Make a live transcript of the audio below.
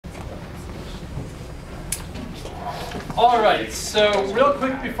All right, so real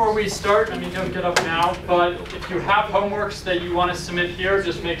quick before we start, I mean, don't get up now, but if you have homeworks that you want to submit here,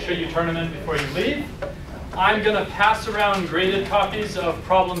 just make sure you turn them in before you leave. I'm going to pass around graded copies of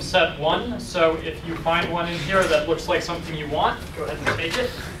problem set 1, so if you find one in here that looks like something you want, go ahead and take it.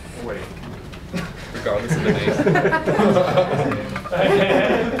 Wait. Regardless of the name.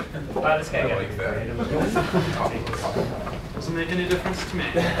 I like that. Doesn't make any difference to me.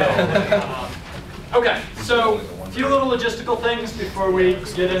 Okay, so a few little logistical things before we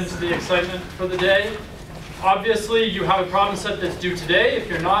get into the excitement for the day. Obviously, you have a problem set that's due today. If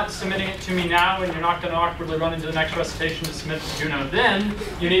you're not submitting it to me now and you're not going to awkwardly run into the next recitation to submit to Juno then,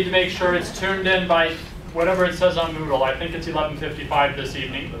 you need to make sure it's turned in by whatever it says on Moodle. I think it's 11:55 this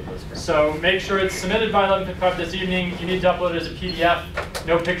evening. So make sure it's submitted by 11:55 this evening. You need to upload it as a PDF.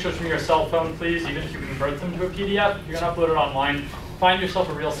 No pictures from your cell phone, please, even if you convert them to a PDF. If you're going to upload it online, find yourself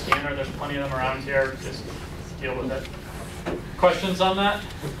a real scanner. There's plenty of them around here. Just deal with it. Questions on that?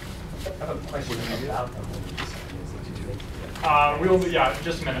 I have a question about them. Yeah,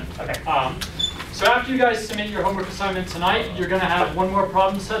 just a minute. Okay. So after you guys submit your homework assignment tonight, you're going to have one more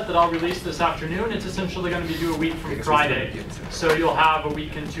problem set that I'll release this afternoon. It's essentially going to be due a week from Friday. So you'll have a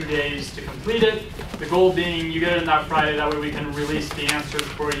week and 2 days to complete it. The goal being you get it in that Friday, that way we can release the answers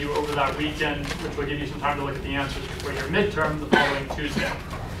for you over that weekend, which will give you some time to look at the answers before your midterm the following Tuesday.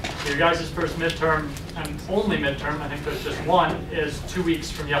 So your guys' first midterm, and only midterm, I think there's just one, is 2 weeks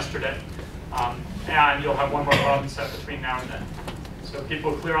from yesterday. And you'll have one more problem set between now and then. So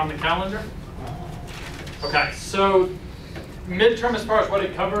people clear on the calendar? Okay, so midterm as far as what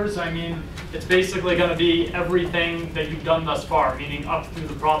it covers, I mean, it's basically going to be everything that you've done thus far, meaning up through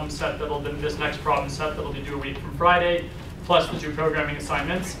the problem set that'll be this next problem set that'll be due a week from Friday, plus the 2 programming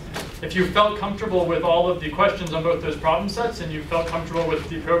assignments. If you felt comfortable with all of the questions on both those problem sets and you felt comfortable with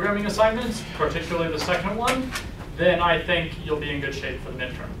the programming assignments, particularly the second one, then I think you'll be in good shape for the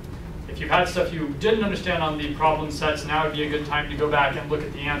midterm. If you've had stuff you didn't understand on the problem sets, now would be a good time to go back and look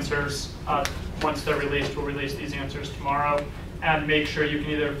at the answers. Once they're released, we'll release these answers tomorrow, and make sure you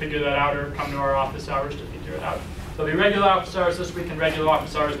can either figure that out or come to our office hours to figure it out. There'll be regular office hours this week and regular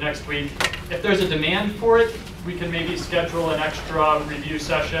office hours next week. If there's a demand for it, we can maybe schedule an extra review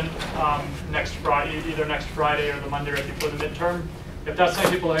session next Friday, either next Friday or the Monday right before the midterm. If that's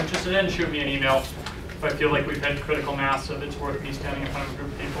something people are interested in, shoot me an email. If I feel like we've hit critical mass, so it's worth me standing in front of a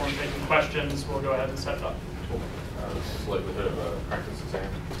group of people and taking questions, we'll go ahead and set it up. Likelihood of a practice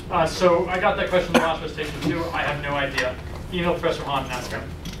exam? So I got that question in the last recitation too. I have no idea. Email Professor Hahn and ask him.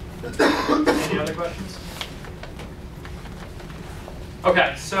 Any other questions?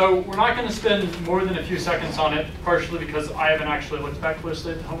 Okay, so we're not going to spend more than a few seconds on it, partially because I haven't actually looked back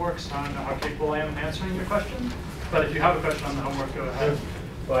closely at the homework, so I don't know how capable I am of answering your question. But if you have a question on the homework, go ahead.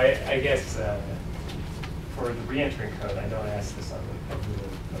 Well, I guess for the re-entering code, I know I asked this on the Moodle,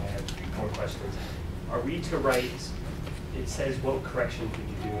 but I have more questions. Are we to write, it says what corrections would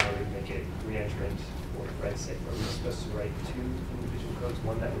you do in order to make it re-entrant or thread safe? Are we supposed to write 2 individual codes,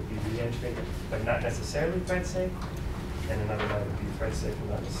 one that would be re-entrant but not necessarily thread safe, and another that would be thread safe and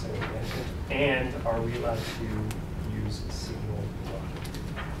not necessarily re-entrant? And are we allowed to use signal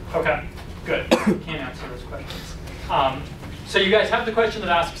block? Okay, good. Can't answer those questions. So you guys have the question that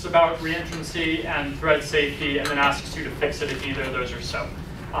asks about reentrancy and thread safety, and then asks you to fix it if either of those are so.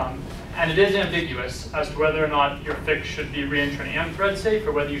 And it is ambiguous as to whether or not your fix should be reentrant and thread safe,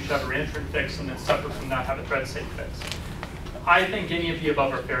 or whether you should have a reentrant fix and then separate from that have a thread safe fix. I think any of the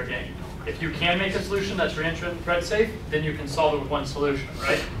above are fair game. If you can make a solution that's reentrant and thread safe, then you can solve it with one solution,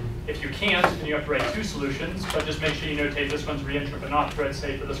 right? If you can't, then you have to write 2 solutions, but just make sure you notate this one's reentrant but not thread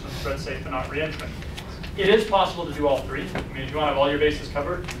safe, or this one's thread safe but not reentrant. It is possible to do all 3. I mean, if you want to have all your bases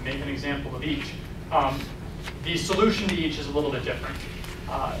covered, make an example of each. The solution to each is a little bit different.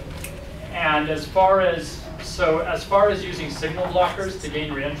 And as far as using signal blockers to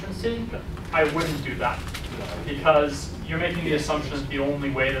gain reentrancy, I wouldn't do that, because you're making the assumption that the only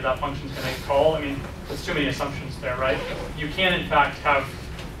way that that function is going to call. I mean, there's too many assumptions there, right? You can in fact have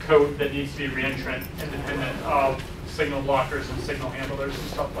code that needs to be reentrant independent of signal blockers and signal handlers and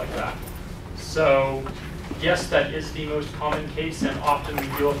stuff like that. So yes, that is the most common case, and often we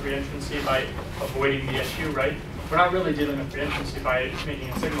deal with reentrancy by avoiding the issue, right? We're not really dealing with reentrancy by making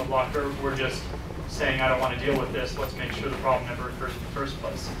a signal blocker. We're just saying, I don't want to deal with this. Let's make sure the problem never occurs in the first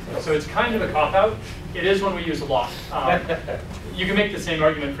place. So it's kind of a cop-out. It is one we use a lot. You can make the same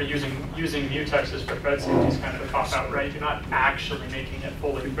argument for using mutexes for thread safety is kind of a cop-out, right? You're not actually making it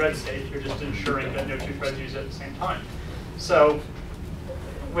fully thread safe. You're just ensuring that no 2 threads use it at the same time. So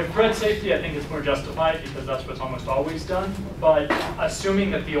with thread safety, I think it's more justified because that's what's almost always done. But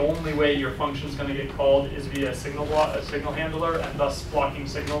assuming that the only way your function is going to get called is via a signal handler, and thus blocking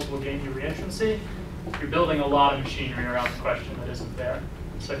signals will gain you reentrancy, you're building a lot of machinery around the question that isn't there.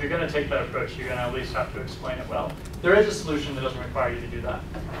 So if you're going to take that approach, you're going to at least have to explain it well. There is a solution that doesn't require you to do that.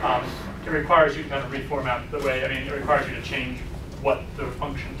 It requires you to kind of reformat the way, it requires you to change what the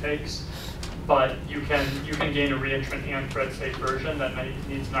function takes. But you can gain a reentrant and thread safe version that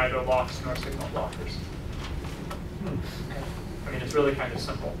needs neither locks nor signal blockers. It's really kind of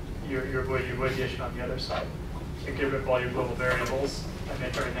simple. You avoid the issue on the other side. You get rid of all your global variables and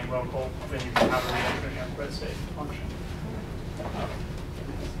make everything local, then you can have a reentrant and thread safe function.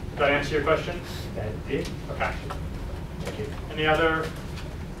 Did that answer your question? That did. Okay. Thank you. Any other?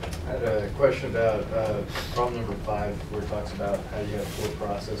 I had a question about problem number 5, where it talks about how you have 4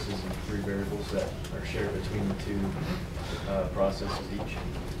 processes and 3 variables that are shared between the 2 processes each.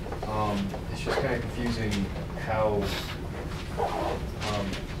 It's just kind of confusing how,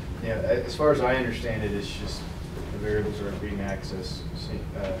 as far as I understand it, it's just the variables are being accessed,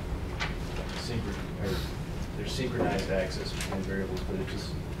 there's synchronized access between variables, but it's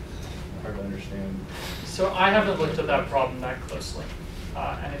just hard to understand. So I haven't looked at that problem that closely.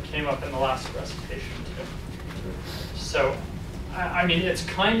 And it came up in the last recitation too. So, it's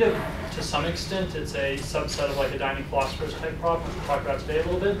kind of, to some extent, it's a subset of like a dining philosophers type problem, which we'll talk about today a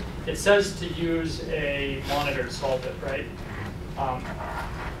little bit. It says to use a monitor to solve it, right?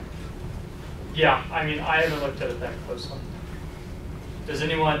 Yeah, I haven't looked at it that closely. Does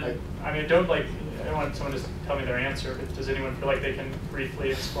anyone, I don't want someone to tell me their answer, but does anyone feel like they can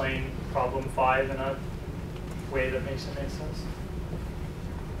briefly explain problem 5 in a way that makes it make sense?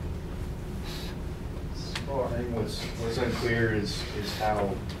 I think what's unclear is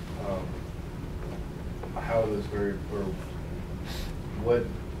how those variables, or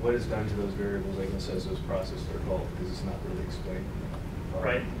what is done to those variables, I guess, as those processes are called, because it's not really explained.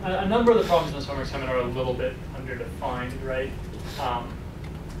 Right. A number of the problems in this homework assignment are a little bit underdefined, right?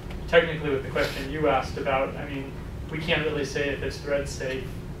 Technically, with the question you asked about, we can't really say if it's thread safe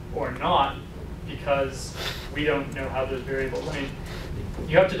or not, because we don't know how those variables,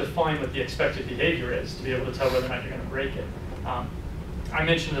 you have to define what the expected behavior is to be able to tell whether or not you're going to break it. I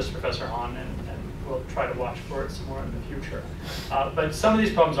mentioned this to Professor Hahn, and we'll try to watch for it some more in the future. But some of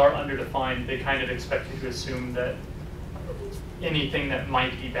these problems are underdefined. They kind of expect you to assume that anything that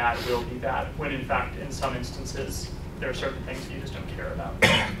might be bad will be bad, when in fact, in some instances, there are certain things you just don't care about.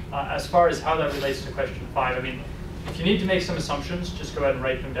 As far as how that relates to question 5, if you need to make some assumptions, just go ahead and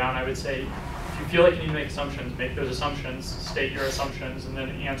write them down. I would say, if you feel like you need to make assumptions, make those assumptions, state your assumptions, and then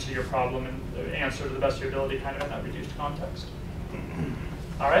answer your problem and answer to the best of your ability, kind of in that reduced context.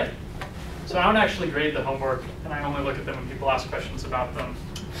 All right? So I don't actually grade the homework, and I only look at them when people ask questions about them.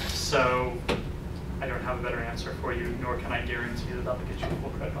 So I don't have a better answer for you, nor can I guarantee that that'll get you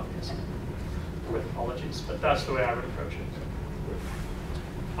full credit on this. With apologies, but that's the way I would approach it.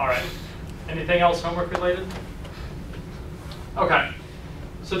 All right. Anything else homework related? Okay.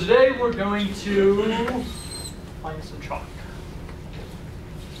 So today we're going to find some chalk.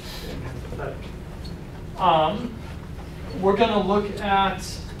 We're going to look at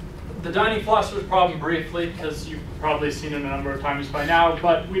the dining philosophers problem briefly, because you've probably seen it a number of times by now,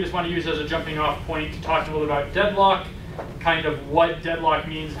 but we just want to use it as a jumping off point to talk a little about deadlock, kind of what deadlock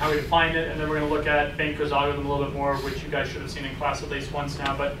means, how we define it, and then we're going to look at Banker's algorithm a little bit more, which you guys should have seen in class at least once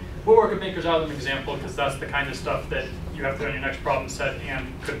now, but we'll work with Banker's algorithm example, because that's the kind of stuff that you have to on your next problem set and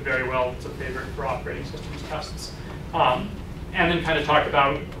could very well, it's a favorite for operating systems tests. And then kind of talk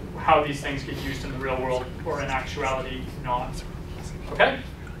about how these things get used in the real world, or in actuality not. Okay?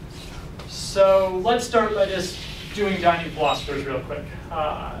 So let's start by just doing dining philosophers real quick.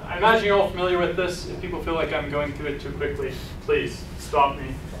 I imagine you're all familiar with this. If people feel like I'm going through it too quickly, please stop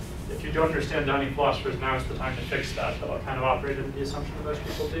me. If you don't understand dining philosophers, now is the time to fix that, but I'll kind of operate under the assumption that most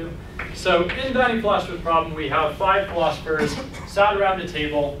people do. So in dining philosophers problem, we have 5 philosophers sat around a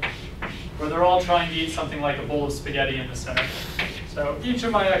table where they're all trying to eat something like a bowl of spaghetti in the center. So each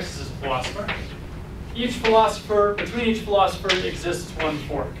of my x's is a philosopher. Between each philosopher exists 1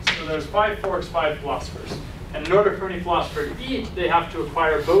 fork. So there's 5 forks, 5 philosophers. And in order for any philosopher to eat, they have to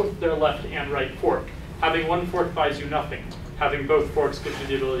acquire both their left and right fork. Having 1 fork buys you nothing. Having both forks gives you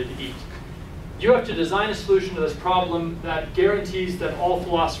the ability to eat. You have to design a solution to this problem that guarantees that all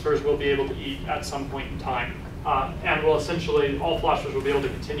philosophers will be able to eat at some point in time. And will essentially, all philosophers will be able to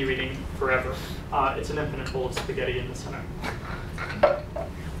continue eating forever. It's an infinite bowl of spaghetti in the center.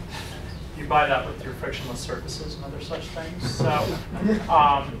 You buy that with your frictionless surfaces and other such things. So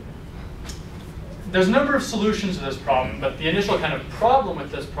there's a number of solutions to this problem, but the initial kind of problem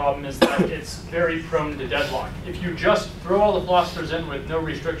with this problem is that it's very prone to deadlock. If you just throw all the philosophers in with no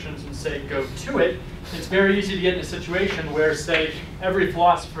restrictions and say go to it, it's very easy to get in a situation where, say, every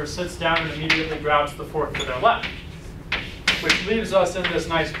philosopher sits down and immediately grabs the fork to their left, which leaves us in this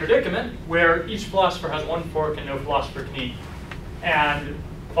nice predicament where each philosopher has one fork and no philosopher can eat. And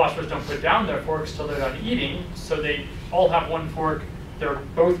philosophers don't put down their forks till they're done eating, so they all have one fork. They're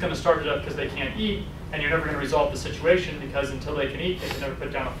both going to start it up because they can't eat, and you're never going to resolve the situation because until they can eat, they can never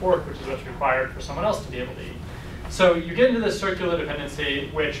put down a fork, which is what's required for someone else to be able to eat. So you get into this circular dependency,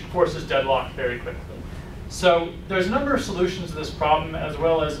 which forces deadlock very quickly. So there's a number of solutions to this problem, as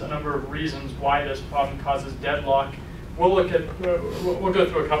well as a number of reasons why this problem causes deadlock. We'll go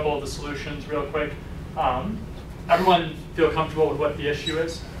through a couple of the solutions real quick. Everyone feel comfortable with what the issue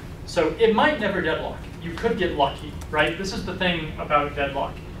is? So it might never deadlock. You could get lucky, right? This is the thing about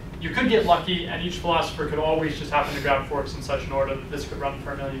deadlock. You could get lucky, and each philosopher could always just happen to grab forks in such an order that this could run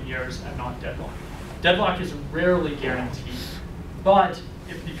for 1,000,000 years and not deadlock. Deadlock is rarely guaranteed, but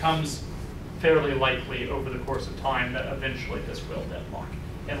it becomes fairly likely over the course of time that eventually this will deadlock,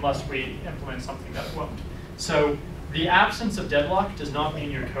 unless we implement something that it won't. So the absence of deadlock does not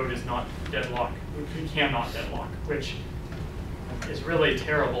mean your code is not deadlock. You cannot deadlock, which is really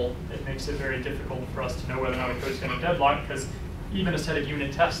terrible. It makes it very difficult for us to know whether or not a code is going to deadlock, because even a set of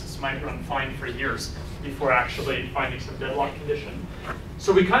unit tests might run fine for years before actually finding some deadlock condition.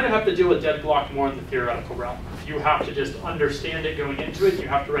 So we kind of have to deal with deadlock more in the theoretical realm. You have to just understand it going into it. You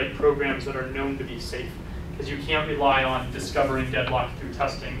have to write programs that are known to be safe, because you can't rely on discovering deadlock through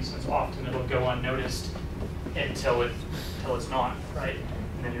testing, since often it'll go unnoticed until it's not, right?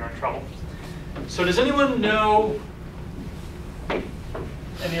 And then you're in trouble. So does anyone know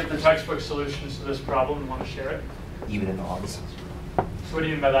any of the textbook solutions to this problem and want to share it? Even and odds. So what do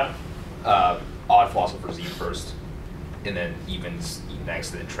you mean by that? Odd philosophers eat first, and then evens eat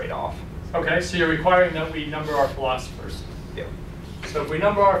next, and then trade off. Okay, so you're requiring that we number our philosophers. Yeah. So if we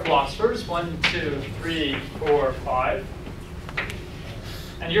number our philosophers, 1, 2, 3, 4, 5,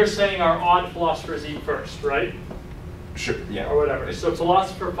 and you're saying our odd philosophers eat first, right? Sure. Yeah. Or whatever. So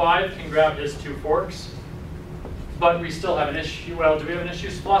philosopher 5 can grab his 2 forks, but we still have an issue. Well, do we have an issue?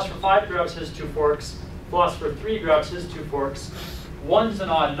 So philosopher 5 grabs his 2 forks. Philosopher 3 grabs his 2 forks. 1's an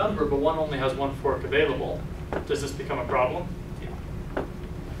odd number, but 1 only has 1 fork available. Does this become a problem? Yeah.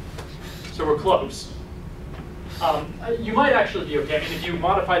 So we're close. You might actually be okay. I mean, if you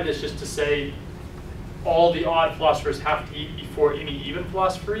modified this just to say all the odd philosophers have to eat before any even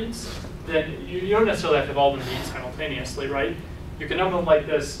philosopher eats, then you don't necessarily have to have all of them eat simultaneously, right? You can number them like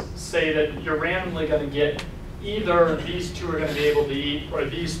this, say that you're randomly going to get either these 2 are going to be able to eat or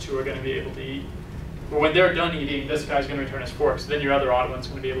these 2 are going to be able to eat. But when they're done eating, this guy's going to return his fork, so then your other odd one's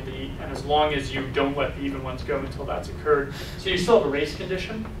going to be able to eat. And as long as you don't let the even ones go until that's occurred. So you still have a race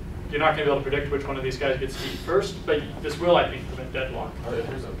condition. You're not going to be able to predict which one of these guys gets to eat first, but this will, I think, prevent deadlock.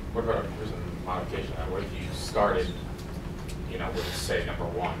 Here's a modification. What if you started, with say number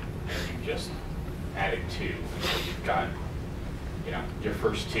 1, and you just added 2, and so you've got, your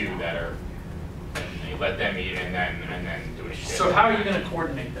first 2 that are, and you let them eat, and then do a shift. So how are you going to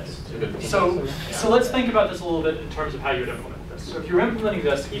coordinate this? So let's think about this a little bit in terms of how you would implement this. So if you're implementing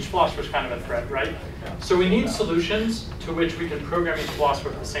this, each philosopher is kind of a thread, right? So we need solutions to which we can program each philosopher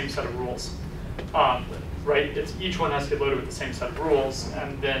with the same set of rules. Right? Each one has to get loaded with the same set of rules,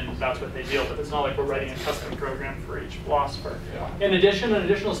 and then that's what they deal with. It's not like we're writing a custom program for each philosopher. In addition, an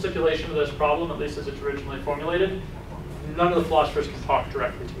additional stipulation to this problem, at least as it's originally formulated, none of the philosophers can talk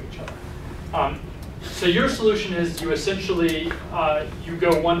directly to each other. So your solution is you essentially, you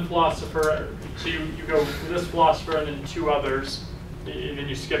go one philosopher, so you go this philosopher and then 2 others, and then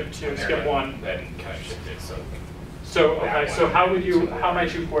you skip 1. Then kind of shift it, So okay, so how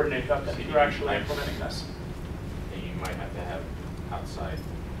might you coordinate that then? You're actually implementing this. You might have to have outside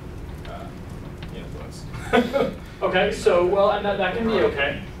influence. Okay, so well, and that can be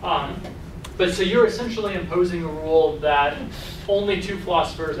okay. But so you're essentially imposing a rule that only 2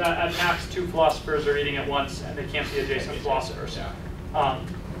 philosophers, at max 2 philosophers are eating at once, and they can't be adjacent philosophers.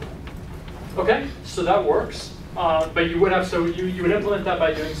 Okay, so that works. But you would have, you would implement that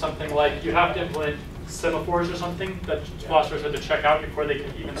by doing something like you have to implement semaphores or something that philosophers had to check out before they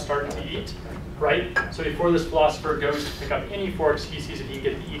can even start to eat, right? So before this philosopher goes to pick up any forks, he sees if he can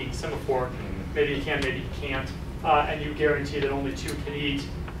get the eating semaphore. Maybe he can, maybe he can't. And you guarantee that only 2 can eat.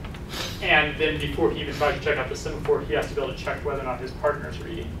 And then before he even tries to check out the semaphore, he has to be able to check whether or not his partners are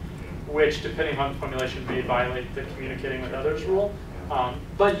eating, which, depending on the formulation, may violate the communicating with others rule.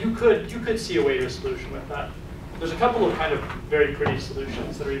 But you could see a way to a solution with that. There's a couple of kind of very pretty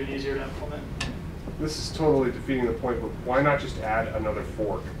solutions that are even easier to implement. this is totally defeating the point, but why not just add another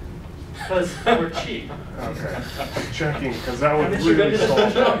fork? Because we're cheap. Okay, checking, because that would Haven't you been really to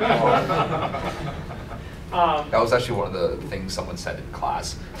solve the- that problem. That was actually one of the things someone said in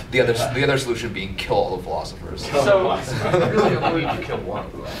class. The other solution being kill all the philosophers. So, Really only need to kill one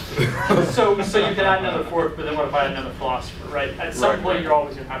of them. so you can add another fork, but then what if I add another philosopher, right? At some Right, point, right. you're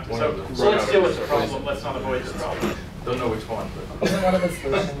always going to have to. So let's deal with the problem. Let's not avoid the problem. Don't know which one, but. Isn't one of the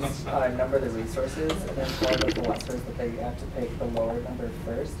solutions number the resources and then tell the philosophers that they have to pick the lower number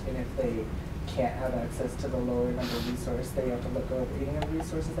first, and if they can't have access to the lower number resource, they have to look over reading of the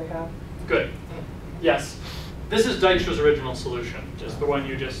resources they have? Good. Yes. This is Dijkstra's original solution, just the one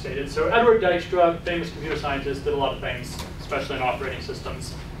you just stated. So Edward Dijkstra, famous computer scientist, did a lot of things, especially in operating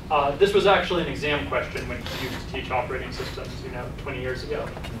systems. This was actually an exam question when he used to teach operating systems, 20 years ago.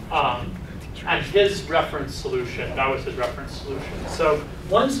 And his reference solution, that was his reference solution. So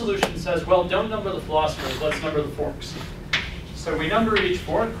one solution says, well, don't number the philosophers, let's number the forks. So we number each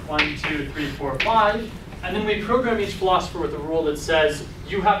fork, 1, 2, 3, 4, 5, and then we program each philosopher with a rule that says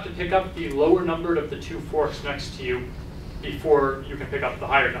you have to pick up the lower numbered of the 2 forks next to you before you can pick up the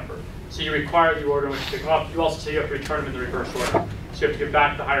higher number. So you require the order in which you pick them up. You also say you have to return them in the reverse order. So you have to give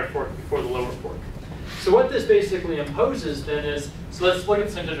back the higher fork before the lower fork. So what this basically imposes then is, so let's look at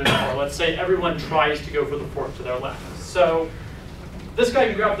some digit more. Let's say everyone tries to go for the fork to their left. So this guy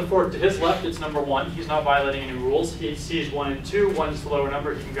can grab the fork to his left, it's number 1. He's not violating any rules. He sees 1 and 2, 1's the lower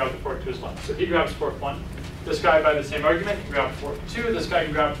number, he can grab the fork to his left. So he grabs fork 1. This guy, by the same argument, can grab fork 2, this guy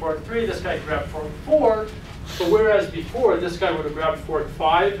can grab fork 3, this guy can grab fork 4. But whereas before, this guy would have grabbed fork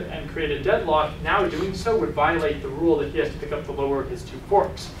 5 and created deadlock, now doing so would violate the rule that he has to pick up the lower of his 2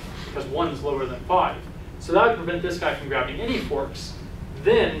 forks, because 1 is lower than 5. So that would prevent this guy from grabbing any forks.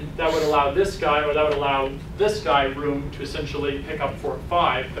 Then that would allow this guy, or that would allow this guy room to essentially pick up fork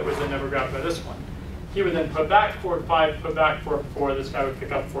 5 that was then never grabbed by this one. He would then put back fork 5, put back fork 4, this guy would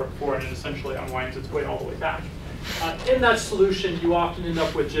pick up fork 4, and it essentially unwinds its way all the way back. In that solution, you often end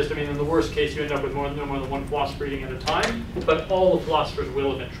up with just, in the worst case, you end up with no more than 1 philosopher eating at a time, but all the philosophers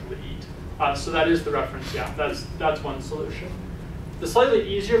will eventually eat. So that is the reference, yeah, that's one solution. The slightly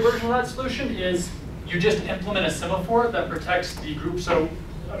easier version of that solution is you just implement a semaphore that protects the group. So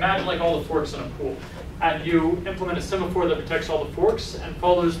imagine like all the forks in a pool. And you implement a semaphore that protects all the forks and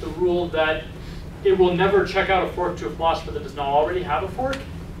follows the rule that it will never check out a fork to a philosopher that does not already have a fork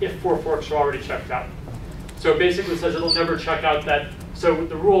if 4 forks are already checked out. So it basically says it'll never check out that. So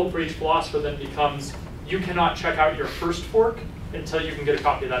the rule for each philosopher then becomes you cannot check out your first fork until you can get a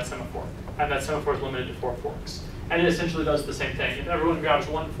copy of that semaphore. And that semaphore is limited to 4 forks. And it essentially does the same thing. If everyone grabs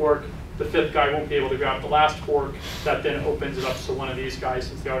 1 fork, the 5th guy won't be able to grab the last fork. That then opens it up so one of these guys,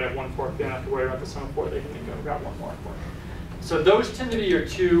 since they already have 1 fork, they don't have to worry about the semaphore. They can then go grab 1 more fork. So those tend to be your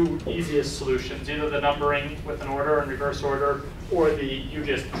 2 easiest solutions, either the numbering with an order and reverse order, or you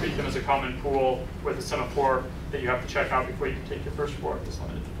just treat them as a common pool with a semaphore that you have to check out before you can take your first fork that's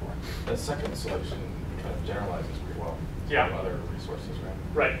limited to 4. That second selection kind of generalizes pretty well. Yeah. To other resources,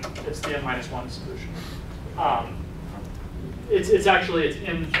 right? Right. It's the n-1 solution.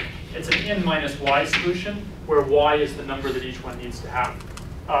 It's an n-y solution where y is the number that each one needs to have.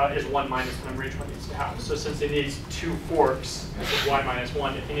 Is 1 minus the number each one needs to have. So since it needs 2 forks, it's y minus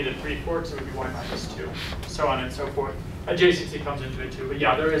 1. If you needed 3 forks, it would be y minus 2, so on and so forth. Adjacency comes into it too, but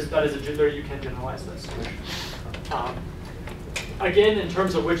yeah, you can generalize that solution. Again, in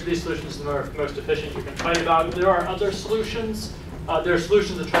terms of which of these solutions is the most efficient, you can fight about. There are other solutions. There are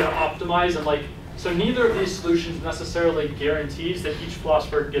solutions that try to optimize, and so neither of these solutions necessarily guarantees that each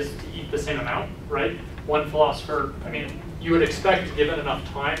philosopher gets to eat the same amount, right? One philosopher, you would expect, given enough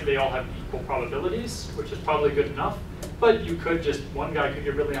time, they all have equal probabilities, which is probably good enough. But you could one guy could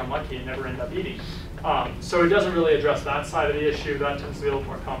get really unlucky and never end up eating. So it doesn't really address that side of the issue. That tends to be a little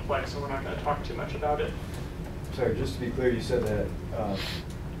more complex, and we're not going to talk too much about it. Sorry, just to be clear, you said that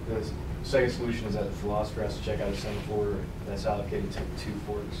the second solution is that the philosopher has to check out a semaphore that's allocated to 2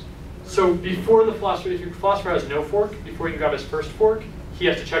 forks. So before the philosopher, if your philosopher has no fork, before he can grab his first fork, he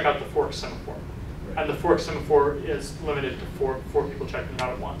has to check out the fork semaphore. And the fork semaphore is limited to four people checking it out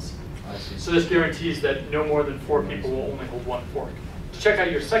at once. I see. So this guarantees that no more than 4 people will only hold 1 fork. To check out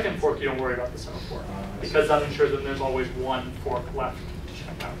your second fork, you don't worry about the semaphore, because that ensures that there's always 1 fork left to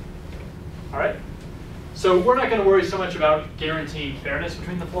check out. All right? So we're not going to worry so much about guaranteeing fairness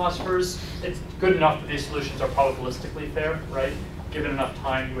between the philosophers. It's good enough that these solutions are probabilistically fair, right? Given enough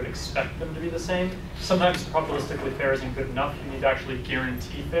time, you would expect them to be the same. Sometimes probabilistically fair isn't good enough. You need to actually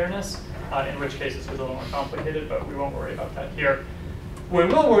guarantee fairness, in which case it's a little more complicated, but we won't worry about that here. What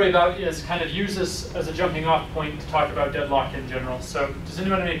we will worry about is kind of use this as a jumping off point to talk about deadlock in general. So does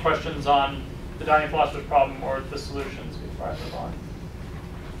anyone have any questions on the dining philosopher's problem or the solutions before I move on.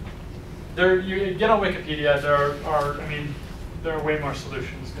 You get on Wikipedia, there are way more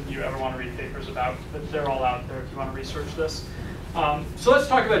solutions than you ever want to read papers about, but they're all out there if you want to research this. So let's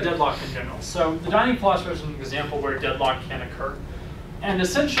talk about deadlock in general. So the dining philosopher is an example where deadlock can occur. And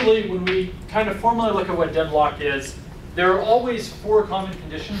essentially, when we kind of formally look at what deadlock is, there are always 4 common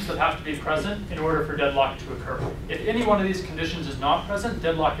conditions that have to be present in order for deadlock to occur. If any one of these conditions is not present,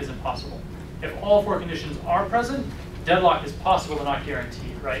 deadlock is impossible. If all 4 conditions are present, deadlock is possible but not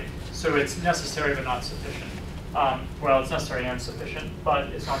guaranteed, right? So it's necessary but not sufficient. Well, it's necessary and sufficient, but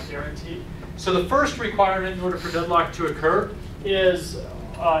it's not guaranteed. So the first requirement in order for deadlock to occur is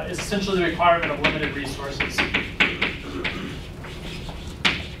essentially the requirement of limited resources.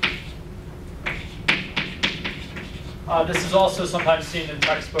 This is also sometimes seen in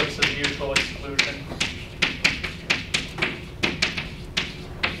textbooks as mutual exclusion.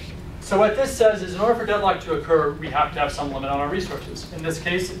 So what this says is in order for deadlock to occur, we have to have some limit on our resources. In this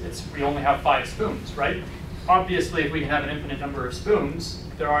case, we only have 5 spoons, right? Obviously, if we can have an infinite number of spoons,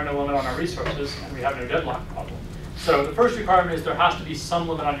 there are no limit on our resources, and we have no deadlock problem. So the first requirement is there has to be some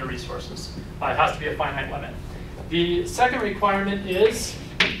limit on your resources. It has to be a finite limit. The second requirement is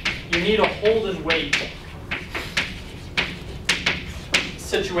you need a hold and wait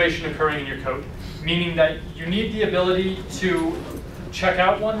situation occurring in your code, meaning that you need the ability to check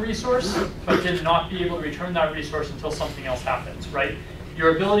out one resource, but then not be able to return that resource until something else happens, right?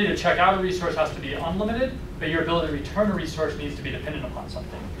 Your ability to check out a resource has to be unlimited, but your ability to return a resource needs to be dependent upon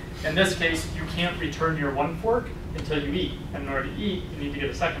something. In this case, you can't return your 1 fork until you eat, and in order to eat, you need to get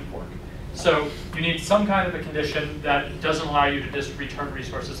a 2nd fork. So you need some kind of a condition that doesn't allow you to just return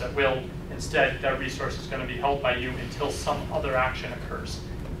resources at will. Instead, that resource is going to be held by you until some other action occurs.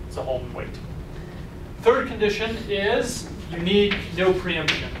 It's a hold and wait. Third condition is you need no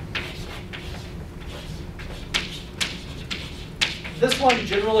preemption. This one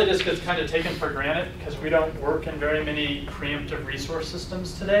generally just gets kind of taken for granted because we don't work in very many preemptive resource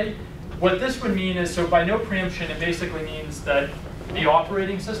systems today. What this would mean is, so by no preemption, it basically means that the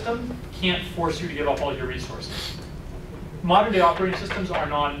operating system can't force you to give up all your resources. Modern day operating systems are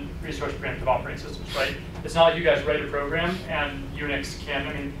non-resource preemptive operating systems, right? It's not like you guys write a program and Unix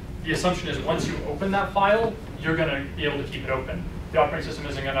can, the assumption is once you open that file, you're going to be able to keep it open. The operating system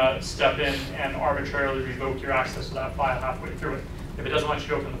isn't going to step in and arbitrarily revoke your access to that file halfway through it. If it doesn't want you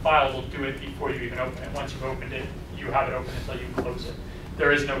to open the file, it'll do it before you even open it. Once you've opened it, you have it open until you close it.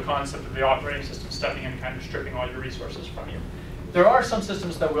 There is no concept of the operating system stepping in and kind of stripping all your resources from you. There are some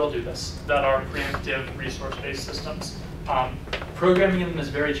systems that will do this, that are preemptive resource-based systems. Programming them is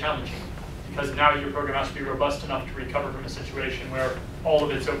very challenging because now your program has to be robust enough to recover from a situation where all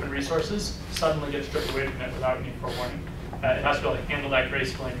of its open resources suddenly get stripped away from it without any forewarning. It has to be able to handle that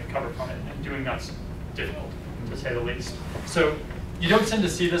gracefully and recover from it, and doing that's difficult, to say the least. So you don't tend to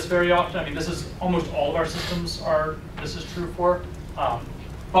see this very often. This is almost all of our systems this is true for.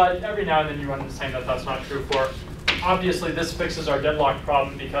 But every now and then you run into saying that that's not true for. Obviously, this fixes our deadlock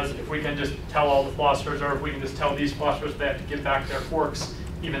problem because if we can just tell all the philosophers, or if we can just tell these philosophers they have to give back their forks,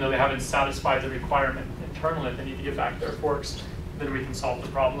 even though they haven't satisfied the requirement internally that they need to give back their forks, then we can solve the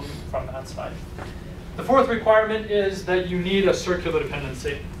problem from that side. The fourth requirement is that you need a circular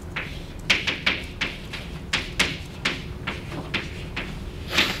dependency.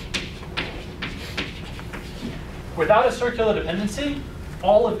 Without a circular dependency,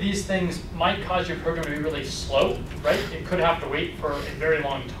 all of these things might cause your program to be really slow, right? It could have to wait for a very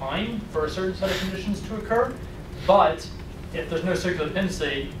long time for a certain set of conditions to occur. But if there's no circular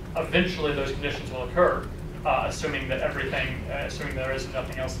dependency, eventually those conditions will occur, assuming that assuming there is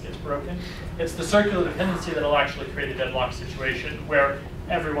nothing else that gets broken. It's the circular dependency that will actually create a deadlock situation where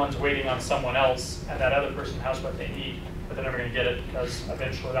everyone's waiting on someone else and that other person has what they need, but they're never going to get it because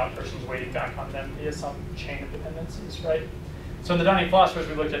eventually that person's waiting back on them via some chain of dependencies, right? So in the dining philosophers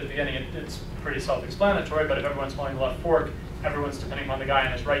we looked at the beginning, it's pretty self-explanatory, but if everyone's holding the left fork, everyone's depending on the guy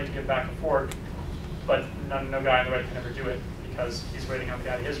on his right to give back a fork, but no guy on the right can ever do it because he's waiting on the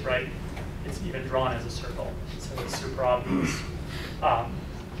guy to his right. It's even drawn as a circle, so it's super obvious.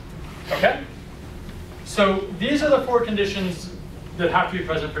 Okay? So these are the 4 conditions that have to be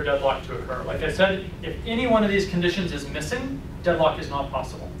present for deadlock to occur. Like I said, if any one of these conditions is missing, deadlock is not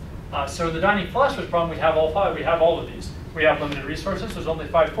possible. So in the dining philosophers problem, we have all 5. We have all of these. We have limited resources. There's only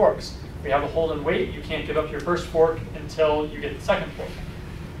 5 forks. We have a hold and wait. You can't give up your first fork until you get the second fork.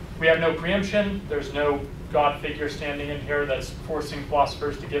 We have no preemption. There's no God figure standing in here that's forcing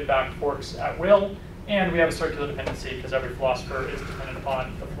philosophers to give back forks at will. And we have a circular dependency because every philosopher is dependent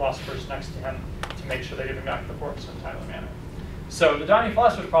upon the philosophers next to him to make sure they're giving back the forks in a timely manner. So the dining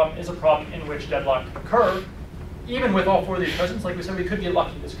philosophers problem is a problem in which deadlock occur. Even with all 4 of these present, like we said, we could get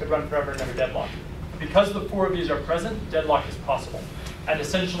lucky. This could run forever and never deadlock. Because the 4 of these are present, deadlock is possible. And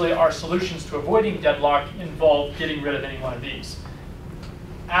essentially, our solutions to avoiding deadlock involve getting rid of any one of these.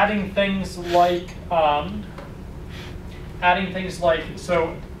 Adding things like the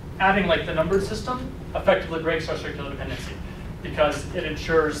numbered system effectively breaks our circular dependency, because it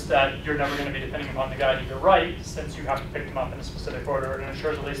ensures that you're never going to be depending upon the guy to your right, since you have to pick them up in a specific order, and it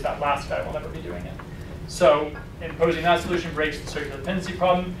ensures at least that last guy will never be doing it. So imposing that solution breaks the circular dependency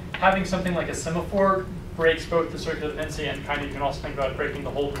problem. Having something like a semaphore breaks both the circular dependency and kind of, you can also think about breaking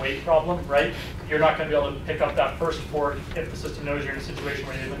the hold and wait problem, right? You're not going to be able to pick up that first fork if the system knows you're in a situation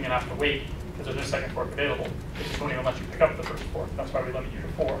where you're going to have to wait because there's no second fork available. It just won't even let you pick up the first fork. That's why we limit you to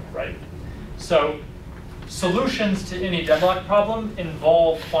 4, right? So solutions to any deadlock problem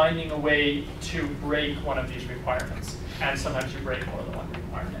involve finding a way to break one of these requirements. And sometimes you break more than one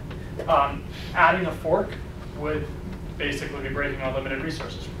requirement. Adding a fork would basically be breaking a limited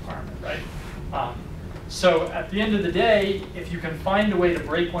resources requirement, right? So at the end of the day, if you can find a way to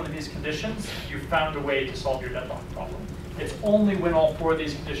break one of these conditions, you've found a way to solve your deadlock problem. It's only when all 4 of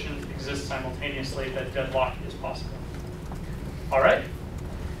these conditions exist simultaneously that deadlock is possible. All right?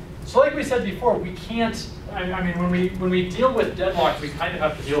 So like we said before, we can't, I mean, when we deal with deadlock, we kind of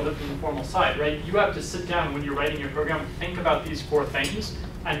have to deal with it from the formal side, right? You have to sit down when you're writing your program, think about these 4 things,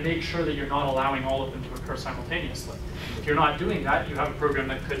 and make sure that you're not allowing all of them to occur simultaneously. If you're not doing that, you have a program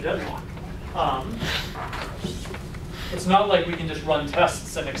that could deadlock. It's not like we can just run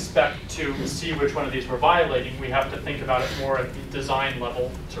tests and expect to see which one of these we're violating. We have to think about it more at the design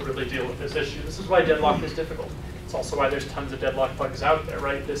level to really deal with this issue. This is why deadlock is difficult. It's also why there's tons of deadlock bugs out there,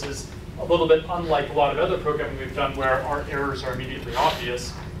 right? This is a little bit unlike a lot of other programming we've done where our errors are immediately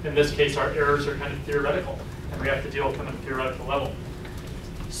obvious. In this case, our errors are kind of theoretical, and we have to deal with them at a theoretical level.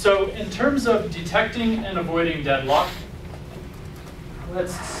 So in terms of detecting and avoiding deadlock,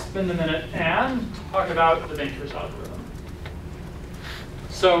 let's spend a minute and talk about the Banker's algorithm.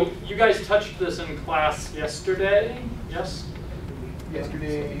 So you guys touched this in class yesterday, yes?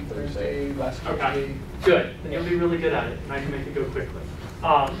 Yesterday, Thursday, last Tuesday. Okay, good. Then you'll be really good at it, and I can make it go quickly.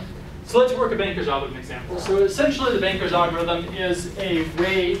 So let's work a Banker's algorithm example. So essentially, the Banker's algorithm is a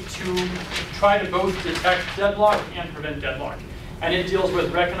way to try to both detect deadlock and prevent deadlock. And it deals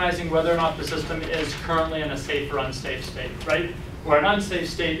with recognizing whether or not the system is currently in a safe or unsafe state, right? Where an unsafe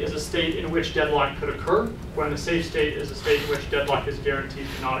state is a state in which deadlock could occur, when a safe state is a state in which deadlock is guaranteed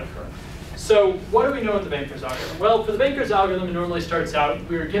to not occur. So what do we know with the Banker's algorithm? Well, for the Banker's algorithm, it normally starts out,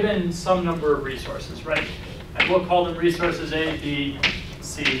 we're given some number of resources, right? And we'll call them resources A, B,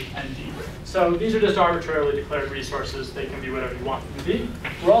 C, and D. So these are just arbitrarily declared resources. They can be whatever you want them to be.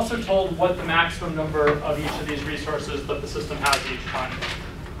 We're also told what the maximum number of each of these resources that the system has each time.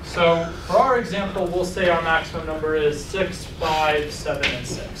 So for our example, we'll say our maximum number is 6, 5, 7, and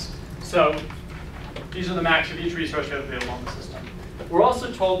 6. So these are the max of each resource we have available on the system. We're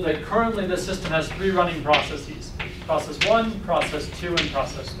also told that currently the system has 3 running processes. Process 1, process 2, and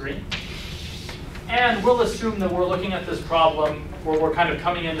process 3. And we'll assume that we're looking at this problem, or we're kind of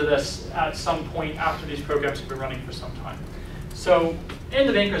coming into this at some point after these programs have been running for some time. So in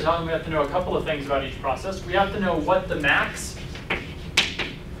the Banker's algorithm, we have to know a couple of things about each process. We have to know what the max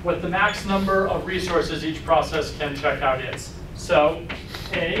number of resources each process can check out is. So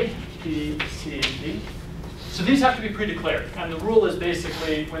A, B, C, and D. So these have to be pre-declared. And the rule is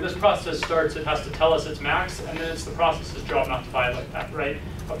basically, when this process starts, it has to tell us its max, and then it's the process's job not to violate that, right?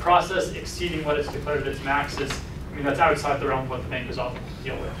 A process exceeding what is declared its max is, I mean, that's outside the realm of what the Banker's algorithm can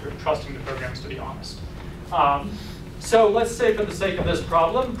deal with. We're trusting the programs to be honest. So let's say for the sake of this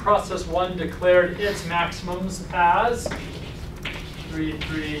problem, process 1 declared its maximums as 3,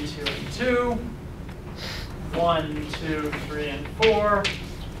 3, 2, and 2, 1, 2, 3, and 4,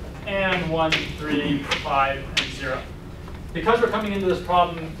 and 1, 3, 5, and 0. Because we're coming into this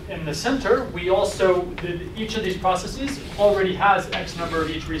problem in the center, we also, each of these processes already has X number of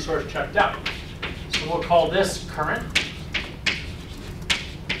each resource checked out. So we'll call this current.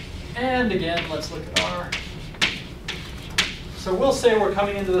 And again, let's look at our. So we'll say we're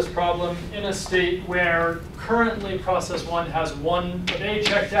coming into this problem in a state where currently process 1 has 1 of A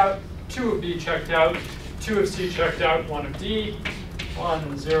checked out, 2 of B checked out, 2 of C checked out, 1 of D,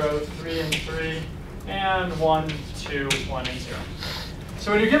 1, 0, 3, and 3, and 1, 2, 1, and 0.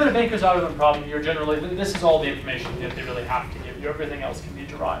 So when you're given a Banker's algorithm problem, you're generally, this is all the information that they really have to give you. Everything else can be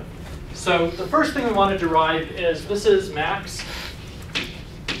derived. So the first thing we want to derive is, this is max.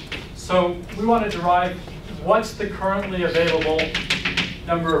 So we want to derive what's the currently available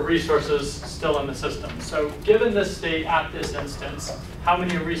number of resources still in the system. So given this state at this instance, how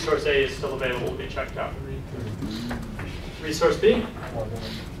many of resource A is still available to be checked out? Resource B,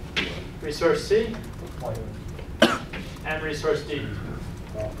 resource C, and resource D.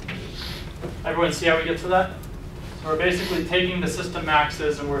 Everyone see how we get to that? So we're basically taking the system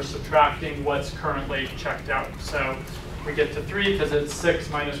maxes and we're subtracting what's currently checked out. So we get to 3 because it's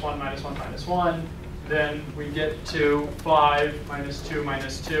 6 minus 1 minus 1 minus 1. Then we get to 5 minus 2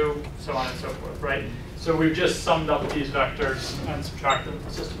 minus 2, so on and so forth, right? So we've just summed up these vectors and subtracted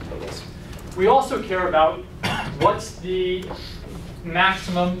the system totals. We also care about what's the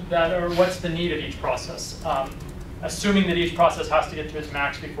maximum that, or what's the need of each process. Assuming that each process has to get to its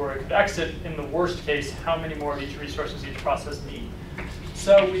max before it could exit, in the worst case, how many more of each resources each process need?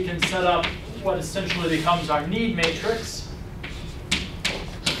 So we can set up what essentially becomes our need matrix.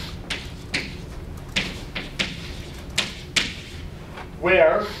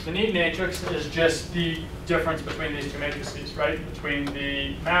 Where the need matrix is just the difference between these two matrices, right? Between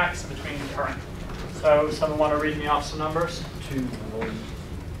the max and between the current. So someone want to read me off some numbers? 2, 1,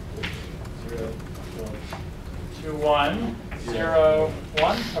 0, 1. 2, 1, 0,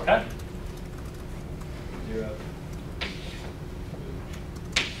 1. Okay. 0,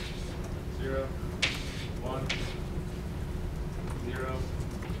 0, 1, 0,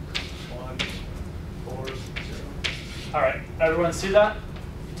 1, 4, 0. All right. Everyone see that?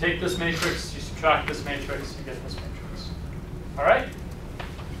 You take this matrix, you subtract this matrix, you get this matrix. All right?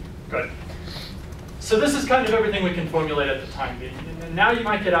 Good. So this is kind of everything we can formulate at the time being. And now you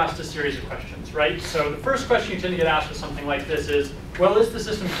might get asked a series of questions, right? So the first question you tend to get asked with something like this is, well, is the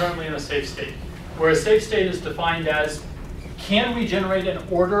system currently in a safe state? Where a safe state is defined as, can we generate an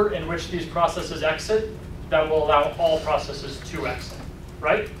order in which these processes exit that will allow all processes to exit,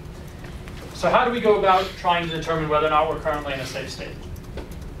 right? So how do we go about trying to determine whether or not we're currently in a safe state?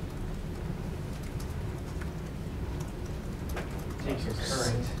 Take your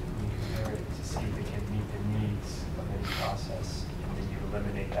current and you compare it to see if it can meet the needs of any process, and then you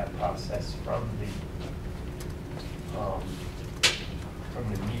eliminate that process from the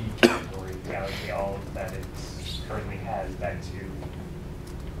need category. You allocate all of that it currently has back to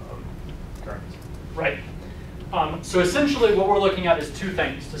current. Right. So essentially what we're looking at is two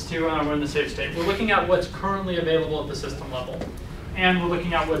things to see whether we're in the safe state. We're looking at what's currently available at the system level, and we're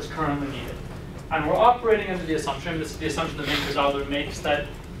looking at what's currently needed. And we're operating under the assumption, this is the assumption that Minkus makes, that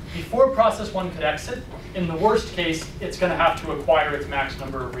before process 1 could exit, in the worst case, it's going to have to acquire its max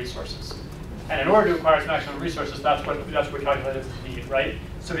number of resources. And in order to acquire its max number of resources, that's what we calculate as its need, right?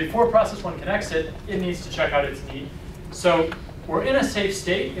 So before process 1 can exit, it needs to check out its need. So we're in a safe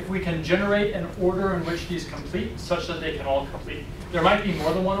state if we can generate an order in which these complete such that they can all complete. There might be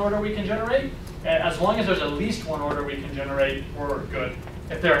more than one order we can generate. As long as there's at least one order we can generate, we're good.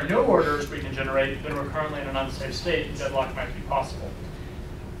 If there are no orders we can generate, then we're currently in an unsafe state and deadlock might be possible.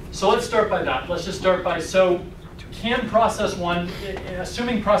 So let's start by that. Let's just start by, so can process 1,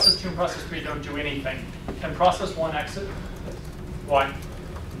 assuming process 2 and process 3 don't do anything, can process 1 exit? Why?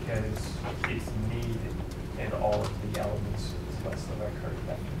 Because its need and all of the elements is less than our current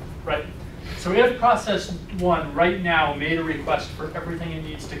vector. Right. So if process 1 right now made a request for everything it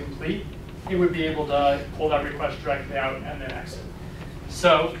needs to complete, it would be able to pull that request directly out and then exit.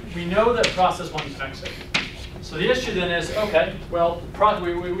 So we know that process 1 can exit. So the issue then is, okay, well,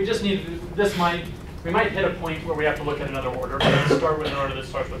 we just need, we might hit a point where we have to look at another order, but let's start with an order that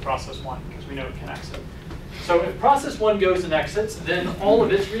starts with process 1, because we know it can exit. So if process 1 goes and exits, then all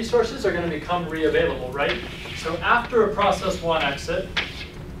of its resources are going to become re-available, right? So after a process 1 exit,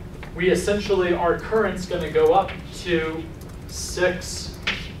 we essentially, our current's going to go up to 6,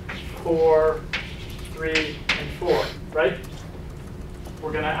 4, 3, and 4, right?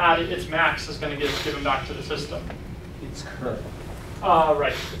 We're going to add it, its max is going to get given back to the system. It's current.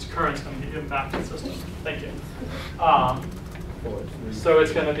 Right, its current's going to be given back to the system. Thank you. So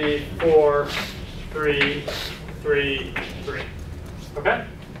it's going to be 4, 3, 3, 3. Okay?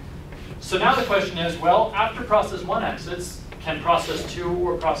 So now the question is, well, after process 1 exits, can process 2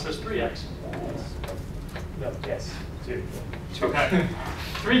 or process 3 exit? No, yes, 2. Okay.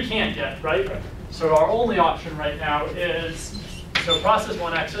 3 can't yet, right? So our only option right now is, so process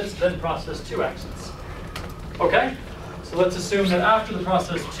 1 exits, then process 2 exits. Okay? So let's assume that after the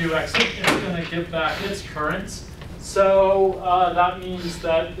process 2 exit, it's going to give back its currents. So that means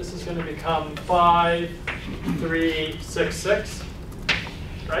that this is going to become 5, 3, 6, 6,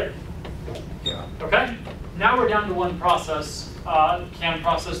 right? Yeah. Okay? Now we're down to one process. Can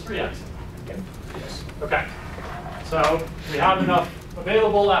process 3 exit? Yes. Okay. So we have enough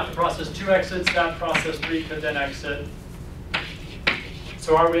available after process 2 exits. That process 3 could then exit.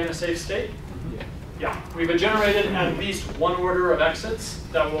 So are we in a safe state? Yeah. We've generated at least one order of exits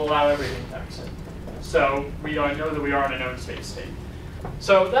that will allow everything to exit. So we know that we are in a known safe state.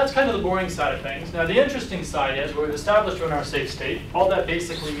 So that's kind of the boring side of things. Now the interesting side is we've established we're in our safe state. All that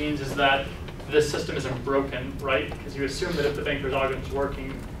basically means is that this system isn't broken, right? Because you assume that if the banker's algorithm is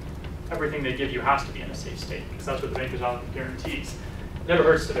working, everything they give you has to be in a safe state, because that's what the banker's algorithm guarantees. It never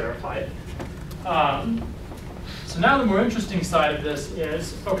hurts to verify it. So now the more interesting side of this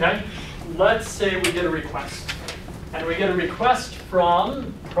is, okay, let's say we get a request. And we get a request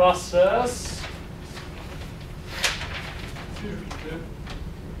from process.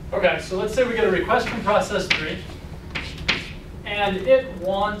 Okay, so let's say we get a request from process 3, and it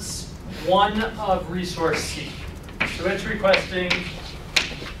wants one of resource C. So it's requesting,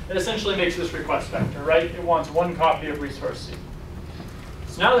 it essentially makes this request vector, right? It wants one copy of resource C.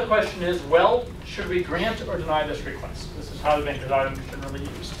 So now the question is, well, should we grant or deny this request? This is how the banker's algorithm is generally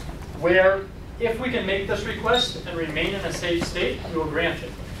used. Where if we can make this request and remain in a safe state, we will grant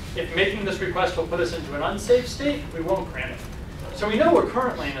it. If making this request will put us into an unsafe state, we won't grant it. So we know we're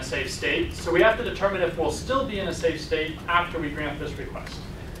currently in a safe state, so we have to determine if we'll still be in a safe state after we grant this request.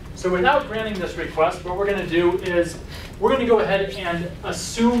 So without granting this request, what we're going to do is we're going to go ahead and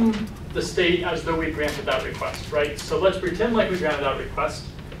assume the state as though we granted that request, right? So let's pretend like we granted that request.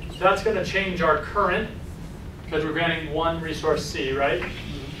 That's going to change our current, because we're granting one resource C, right?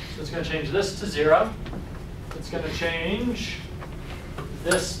 So it's going to change this to 0. It's going to change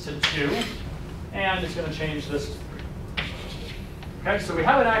this to 2. And it's going to change this to 3. Okay, so we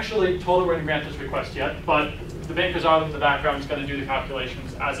haven't actually told it we're going to grant this request yet, but the banker's algorithm in the background is going to do the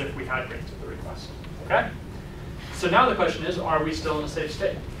calculations as if we had granted the request. Okay? So now the question is, are we still in a safe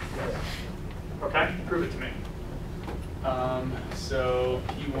state? Okay, prove it to me. So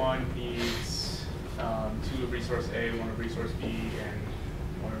P1 needs 2 of resource A, 1 of resource B,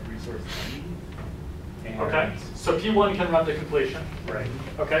 and 1 of resource D. And Okay, so P1 can run to completion. right.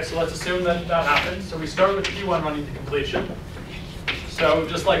 Okay, so let's assume that that happens. So we start with P1 running to completion. So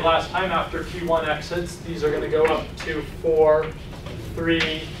just like last time, after P1 exits, these are going to go up to 4,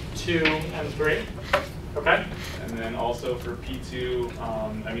 3, 2, and 3. Okay? And then also for P2,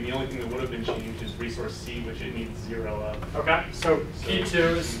 I mean, the only thing that would have been changed is resource C, which it needs 0 of. Okay, so P2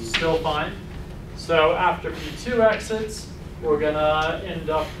 is still fine. So after P2 exits, we're going to end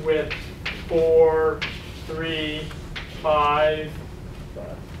up with 4, 3, 5,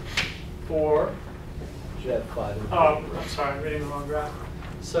 4. Should have 5. Oh, I'm sorry, I'm reading the wrong graph.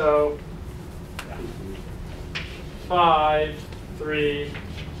 So 5, 3,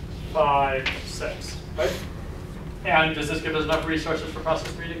 5, 6, right? And does this give us enough resources for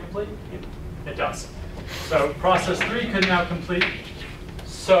process 3 to complete? It does. So process 3 could now complete.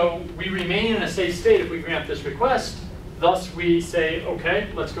 So we remain in a safe state if we grant this request. Thus we say, okay,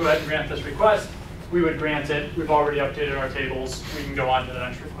 let's go ahead and grant this request. We would grant it. We've already updated our tables. We can go on to the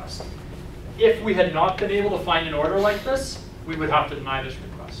next request. If we had not been able to find an order like this, we would have to deny this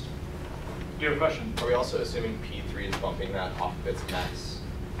request. Do you have a question? Are we also assuming P3 is bumping that off of its max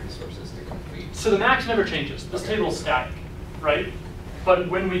resources to complete? So the max never changes. This table is static, right? But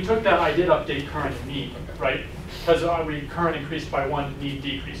when we took that, I did update current and need, right? Because we current increased by 1, need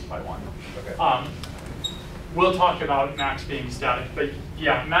decreased by 1. Okay. We'll talk about max being static, but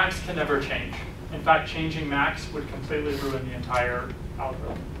yeah, max can never change. In fact, changing max would completely ruin the entire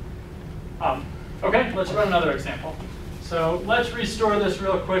algorithm. Okay, let's run another example. So let's restore this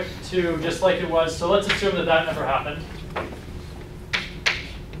real quick to just like it was. So let's assume that that never happened.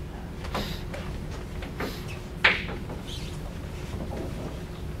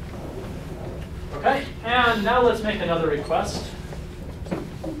 Okay, and now let's make another request.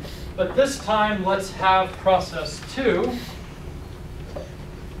 But this time, let's have process 2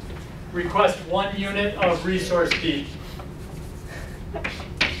 request 1 unit of resource B.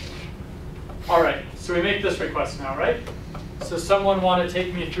 All right, so we make this request now, right? So someone want to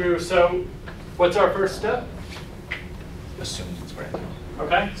take me through, so what's our first step? Assume it's granted.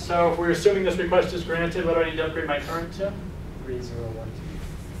 Okay, so if we're assuming this request is granted, what do I need to upgrade my current to? 3, 0, 1,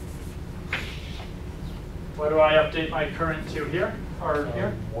 2. What do I update my current to here, or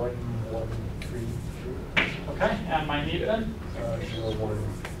here? 1, 1, 3, 3. Okay, and my need then? 0, 1,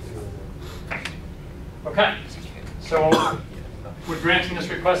 0. Okay, so would granting this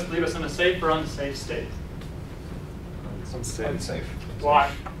request leave us in a safe or unsafe state? Unsafe.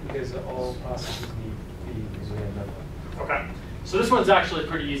 Why? Because all processes need B usually a number. Okay, so this one's actually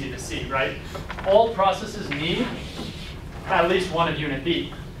pretty easy to see, right? All processes need at least one of unit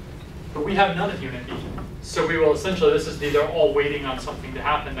B, but we have none of unit B. So we will essentially, this is they're all waiting on something to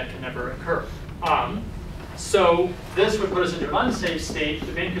happen that can never occur. So this would put us into an unsafe state.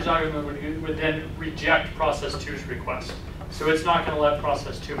 The Baker's algorithm would then reject process 2's request. So it's not going to let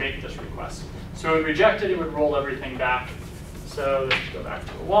process 2 make this request. So it would reject it, it would roll everything back. So this would go back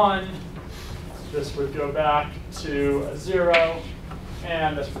to a 1. This would go back to a 0.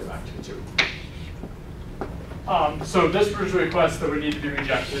 And this would go back to a 2. So this was a request that would need to be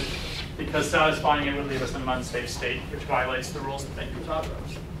rejected because satisfying it would leave us in an unsafe state, which violates the rules of Baker's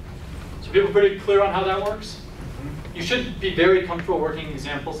algorithms. So people pretty clear on how that works? You should be very comfortable working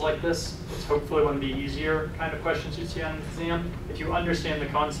examples like this. It's hopefully one of the easier kind of questions you see on an exam. If you understand the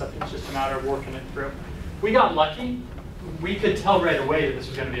concept, it's just a matter of working it through. We got lucky. We could tell right away that this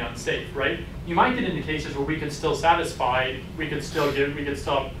was going to be unsafe, right? You might get into cases where we could still satisfy, we could still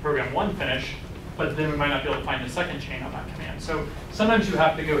have program 1 finish, but then we might not be able to find the second chain on that command. So sometimes you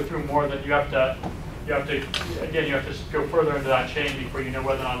have to go through more than you have to go further into that chain before you know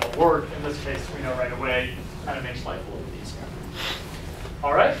whether or not it'll work. In this case, we know right away. Kind of makes life a little bit easier.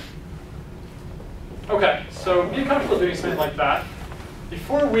 All right? Okay, so be comfortable doing something like that.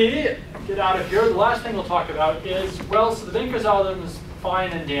 Before we get out of here, the last thing we'll talk about is, well, so the Baker's algorithm is fine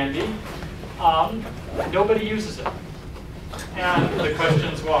and dandy. Nobody uses it. And the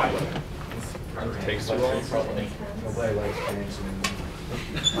question is why? It takes too long. Nobody likes dancing.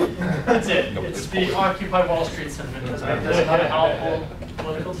 That's it. It's the Occupy Wall Street sentiment. That's not a helpful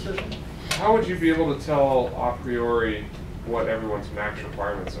political decision. How would you be able to tell a priori what everyone's max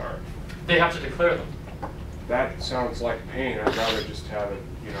requirements are? They have to declare them. That sounds like pain. I'd rather just have it,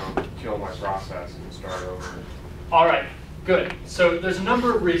 kill my process and start over. All right, good. So there's a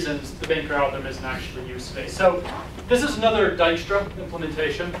number of reasons the Baker algorithm isn't actually used today. So this is another Dijkstra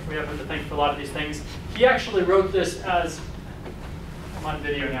implementation. We have him to thank for a lot of these things. He actually wrote this as, I'm on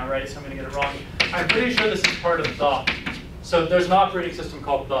video now, right? So I'm going to get it wrong. I'm pretty sure this is part of the. So there's an operating system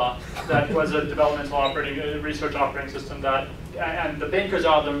called the that was a developmental research operating system that, and the Baker's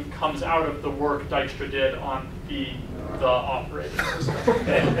algorithm comes out of the work Dijkstra did on the operating system.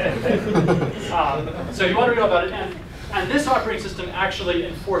 So you want to know about it, and this operating system actually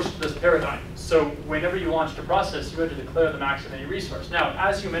enforced this paradigm. So whenever you launched a process, you had to declare the max of any resource. Now,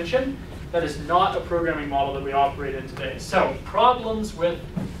 as you mentioned, that is not a programming model that we operate in today. So problems with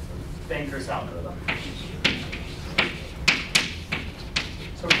Baker's algorithm.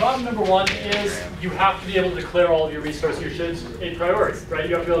 So problem number 1 is you have to be able to declare all of your resource usage a priori, right?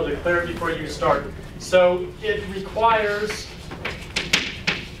 You have to be able to declare it before you start. So it requires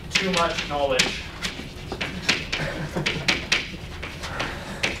too much knowledge.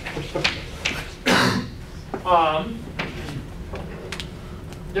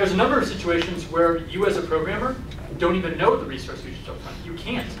 There's a number of situations where you as a programmer don't even know the resource usage up front. You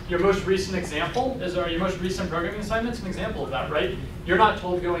can't. Your most recent example is, or your most recent programming assignment is an example of that, right? You're not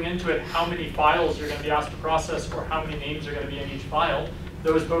told going into it how many files you're going to be asked to process or how many names are going to be in each file.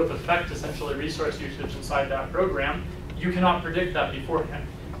 Those both affect essentially resource usage inside that program. You cannot predict that beforehand.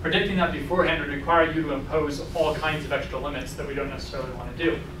 Predicting that beforehand would require you to impose all kinds of extra limits that we don't necessarily want to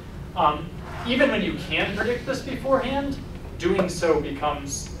do. Even when you can predict this beforehand, doing so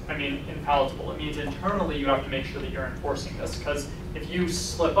becomes, impalatable. It means internally you have to make sure that you're enforcing this, because if you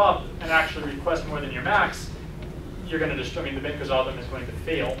slip up and actually request more than your max, you're going to destroy, the Baker's algorithm is going to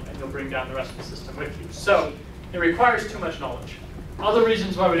fail, and you'll bring down the rest of the system with you. So it requires too much knowledge. Other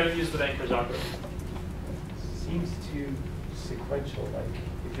reasons why we don't use the Baker's algorithm. Seems too sequential. Like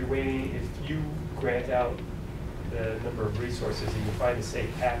if you're waiting, if you grant out the number of resources and you find a safe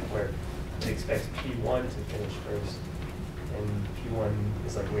path where it expects P1 to finish first, and P1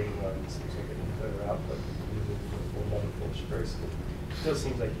 is like waiting on some sort of input or output, will never finish first. It still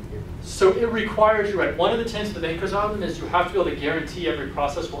seems like you're. So it requires, you're right, one of the tenets of the Baker's algorithm is you have to be able to guarantee every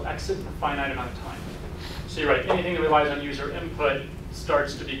process will exit in a finite amount of time. So you're right, anything that relies on user input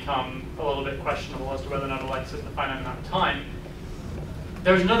starts to become a little bit questionable as to whether or not it'll exit in a finite amount of time.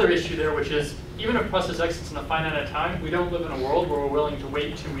 There's another issue there, which is even if a process exits in a finite amount of time, we don't live in a world where we're willing to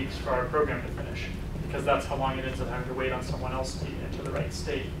wait 2 weeks for our program to finish, because that's how long it ends up having to wait on someone else to get into the right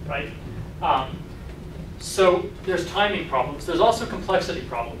state, right? So there's timing problems. There's also complexity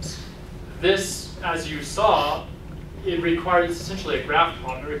problems. This, as you saw, it requires, it's essentially a graph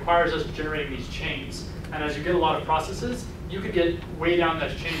problem. It requires us generating these chains. And as you get a lot of processes, you could get way down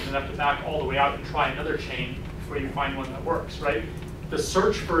those chains and have to back all the way out and try another chain before you find one that works, right? The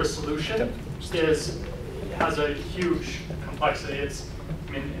search for a solution has a huge complexity. It's,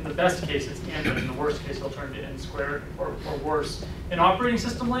 in the best case, it's n, but in the worst case, it'll turn to n squared or worse. In operating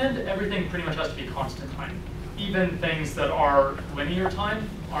system land, everything pretty much has to be constant time. Even things that are linear time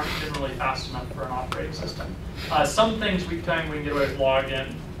aren't generally fast enough for an operating system. Some things we can get away with log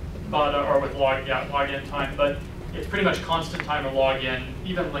n, but or with login time, but it's pretty much constant time or login.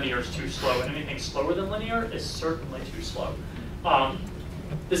 Even linear is too slow, and anything slower than linear is certainly too slow.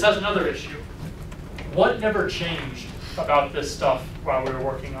 This has another issue. What never changed about this stuff while we were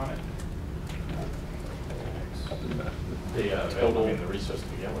working on it? The availability of the resource to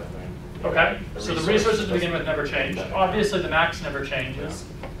begin with. I mean, Okay, so the resources to begin with never change. Obviously, the max never changes.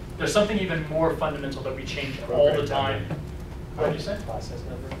 There's something even more fundamental that we change all the time. What did you say? Process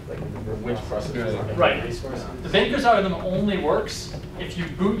number, like the number of Which processes. process? Right. Resources. The Banker's algorithm only works if you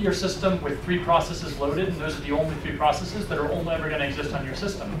boot your system with 3 processes loaded, and those are the only 3 processes that are only ever going to exist on your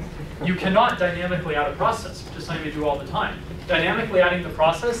system. You cannot dynamically add a process, which is something we do all the time. Dynamically adding the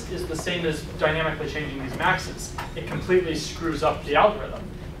process is the same as dynamically changing these maxes. It completely screws up the algorithm.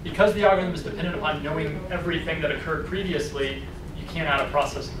 Because the algorithm is dependent upon knowing everything that occurred previously, you can't add a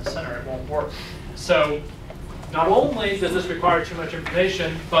process in the center. It won't work. So not only does this require too much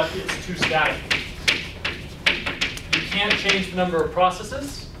information, but it's too static. You can't change the number of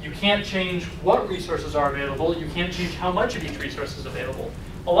processes. You can't change what resources are available. You can't change how much of each resource is available.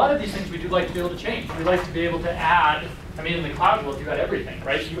 A lot of these things we do like to be able to change. We like to be able to add, I mean, in the cloud world, you got everything,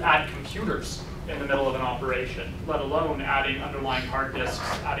 right? You add computers in the middle of an operation, let alone adding underlying hard disks,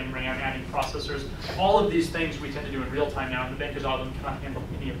 adding RAM, adding processors. All of these things we tend to do in real time now, and the Banker's algorithm cannot handle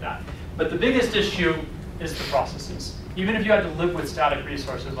any of that. But the biggest issue is the processes. Even if you had to live with static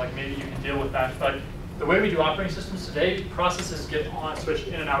resources, like maybe you can deal with that, but the way we do operating systems today, processes get on, switched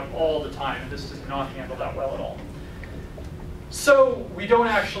in and out all the time, and this does not handle that well at all. So we don't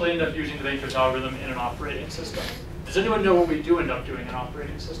actually end up using the Banker's algorithm in an operating system. Does anyone know what we do end up doing in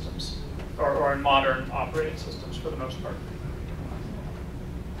operating systems? Or in modern operating systems for the most part?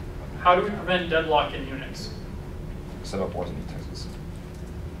 How do we prevent deadlock in Unix? Set up wasn't Texas.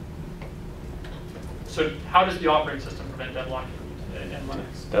 So how does the operating system prevent deadlock in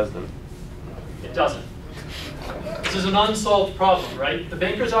Linux? Doesn't. It doesn't. This is an unsolved problem, right? The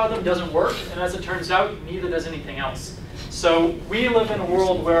Banker's algorithm doesn't work, and as it turns out, neither does anything else. So we live in a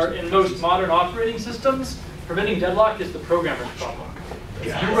world where in most modern operating systems, preventing deadlock is the programmer's problem. If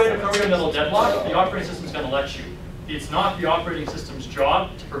you write a program that'll deadlock, the operating system's going to let you. It's not the operating system's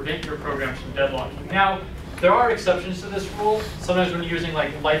job to prevent your programs from deadlocking. Now, there are exceptions to this rule. Sometimes when you're using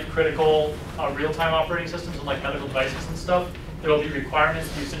like life-critical real-time operating systems and like medical devices and stuff, there will be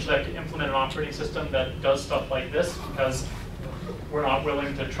requirements. You essentially have to implement an operating system that does stuff like this because we're not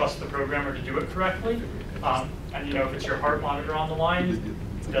willing to trust the programmer to do it correctly. And you know, if it's your heart monitor on the line,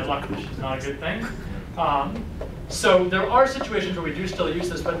 deadlock condition is not a good thing. So there are situations where we do still use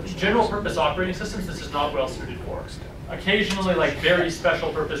this, but general purpose operating systems, this is not well suited for. Occasionally, like very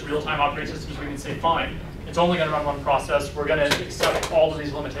special purpose real-time operating systems, we can say, fine, it's only going to run one process. We're going to accept all of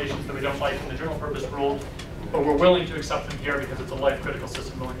these limitations that we don't like in the general purpose rule, but we're willing to accept them here because it's a life-critical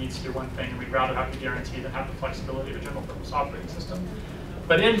system that only needs to do one thing, and we'd rather have the guarantee than have the flexibility of a general purpose operating system.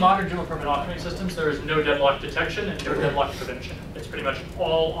 But in modern general purpose operating systems, there is no deadlock detection and no deadlock prevention. It's pretty much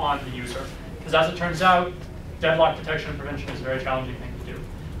all on the user. Because as it turns out, deadlock detection and prevention is a very challenging thing to do.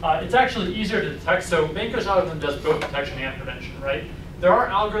 It's actually easier to detect, so Banker's algorithm does both detection and prevention, right? There are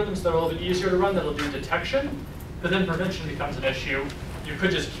algorithms that are a little bit easier to run that'll do detection, but then prevention becomes an issue. You could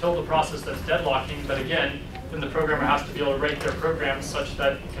just kill the process that's deadlocking, but again, then the programmer has to be able to write their programs such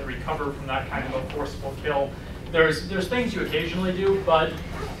that it can recover from that kind of a forceful kill. There's things you occasionally do, but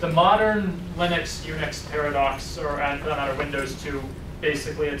the modern Linux, Unix paradox, or and for that matter Windows 2,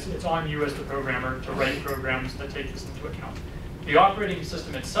 basically it's on you as the programmer to write programs that take this into account. The operating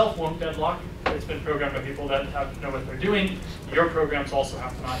system itself won't deadlock. It's been programmed by people that know what they're doing. Your programs also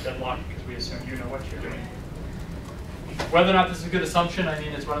have to not deadlock because we assume you know what you're doing. Whether or not this is a good assumption, I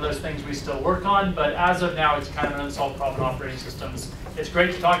mean, it's one of those things we still work on, but as of now, it's kind of an unsolved problem in operating systems. It's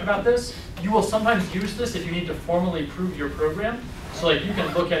great to talk about this. You will sometimes use this if you need to formally prove your program. So like you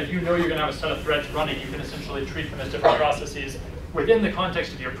can look at, if you know you're going to have a set of threads running, you can essentially treat them as different processes. Within the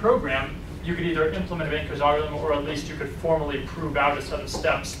context of your program, you could either implement a Banker's algorithm, or at least you could formally prove out a set of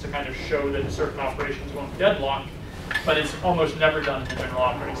steps to kind of show that certain operations won't deadlock, but it's almost never done in the general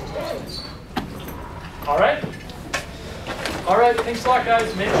operating systems. All right? All right, thanks a lot,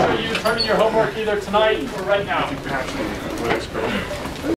 guys. Make sure you turn in your homework either tonight or right now.